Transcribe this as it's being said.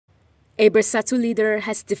A Bersatu leader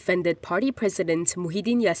has defended party president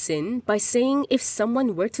Muhyiddin Yassin by saying if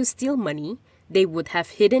someone were to steal money, they would have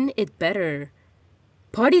hidden it better.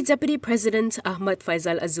 Party Deputy President Ahmad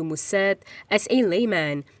Faizal Azumu said, as a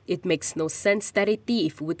layman, it makes no sense that a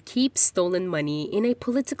thief would keep stolen money in a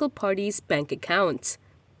political party's bank account.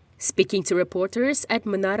 Speaking to reporters at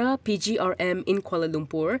Menara PGRM in Kuala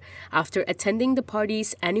Lumpur after attending the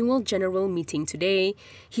party's annual general meeting today,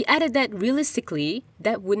 he added that realistically,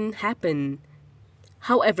 that wouldn't happen.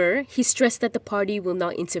 However, he stressed that the party will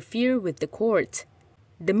not interfere with the court.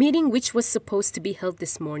 The meeting, which was supposed to be held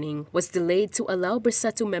this morning, was delayed to allow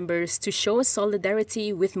Bersatu members to show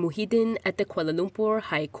solidarity with Muhyiddin at the Kuala Lumpur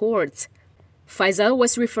High Court. Faizal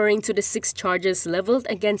was referring to the 6 charges leveled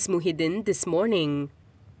against Muhyiddin this morning.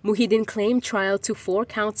 Muhyiddin claimed trial to 4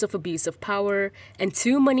 counts of abuse of power and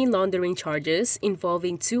 2 money laundering charges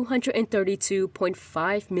involving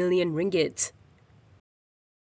 232.5 million ringgit.